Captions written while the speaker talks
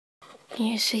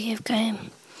Yeah, so you've got,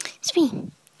 it's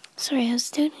me. Sorry, I was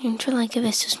doing an intro like if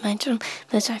this was my drum,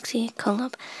 but it's actually a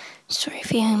collab. Sorry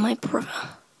for hearing my brother.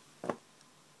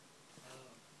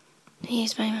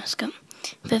 Here's my mascot.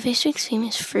 But this week's theme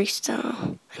is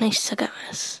freestyle, and I suck at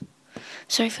this.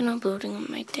 Sorry for not uploading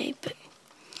on my day, but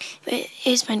it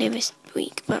is my day this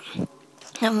week, but I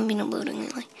haven't been uploading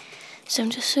lately. So I'm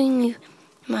just showing you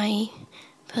my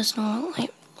personal,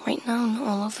 like, right now, not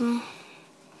all of them,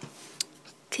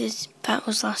 because that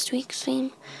was last week's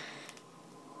theme.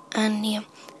 And yeah,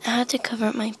 I had to cover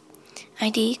up my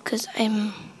ID because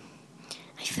I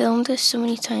filmed this so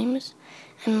many times,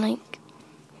 and like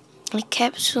I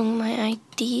kept showing my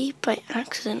ID by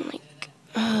accident,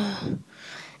 and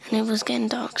it was getting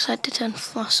dark, so I had to turn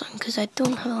floss on because I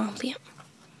don't have a lamp yet.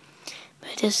 But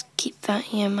I just keep that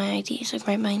here. My ID is like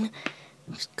right behind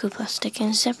cool plastic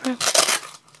and zebra,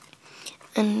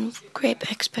 and Great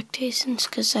Expectations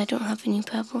because I don't have a new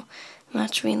purple. And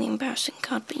that's really embarrassing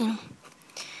card, but you know.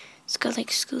 It's got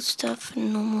like school stuff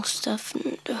and normal stuff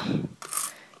and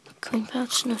coin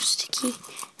pouch, no sticky,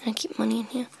 and I keep money in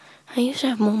here. I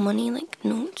usually have more money, like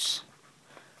notes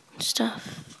and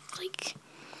stuff, like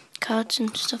cards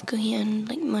and stuff go here, and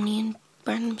like money and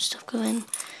random stuff go in,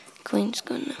 coins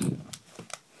go in there.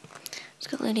 It's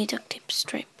got Lady Duct Tape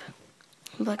stripe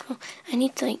and black ball. I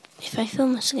need to, like, if I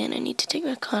film this again, I need to take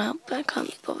that card out, but I can't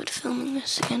be bothered filming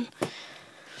this again.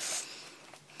 It's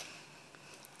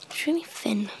really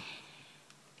thin.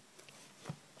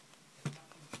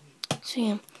 So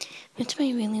yeah, it's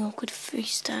my really awkward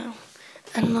freestyle,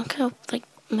 and look how like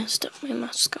messed up my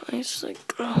mascot is. Like,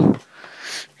 oh,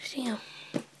 so yeah,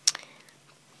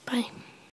 bye.